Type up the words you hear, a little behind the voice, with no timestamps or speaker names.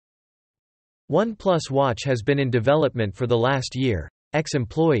OnePlus Watch has been in development for the last year.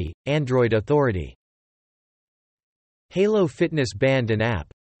 Ex-employee, Android Authority. Halo Fitness Band and App.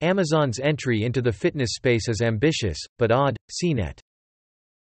 Amazon's entry into the fitness space is ambitious, but odd. CNET.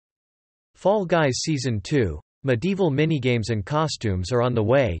 Fall Guys Season 2. Medieval minigames and costumes are on the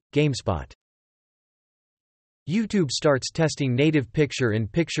way. GameSpot. YouTube starts testing native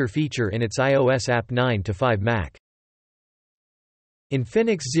picture-in-picture feature in its iOS app 9 to 5 Mac.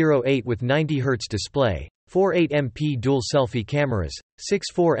 Infinix 08 with 90Hz display, 48MP dual selfie cameras,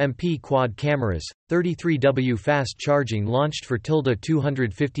 64MP quad cameras, 33W fast charging launched for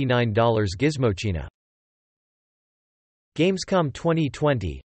 $259 Gizmochina. Gamescom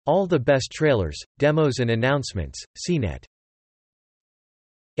 2020. All the best trailers, demos and announcements. CNET.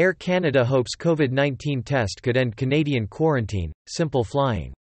 Air Canada hopes COVID-19 test could end Canadian quarantine. Simple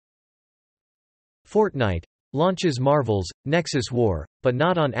flying. Fortnite launches Marvel's Nexus War, but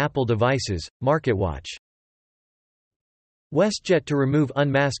not on Apple devices. MarketWatch. WestJet to remove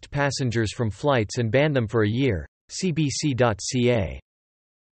unmasked passengers from flights and ban them for a year. CBC.ca.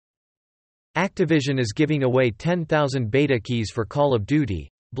 Activision is giving away 10,000 beta keys for Call of Duty: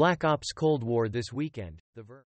 Black Ops Cold War this weekend.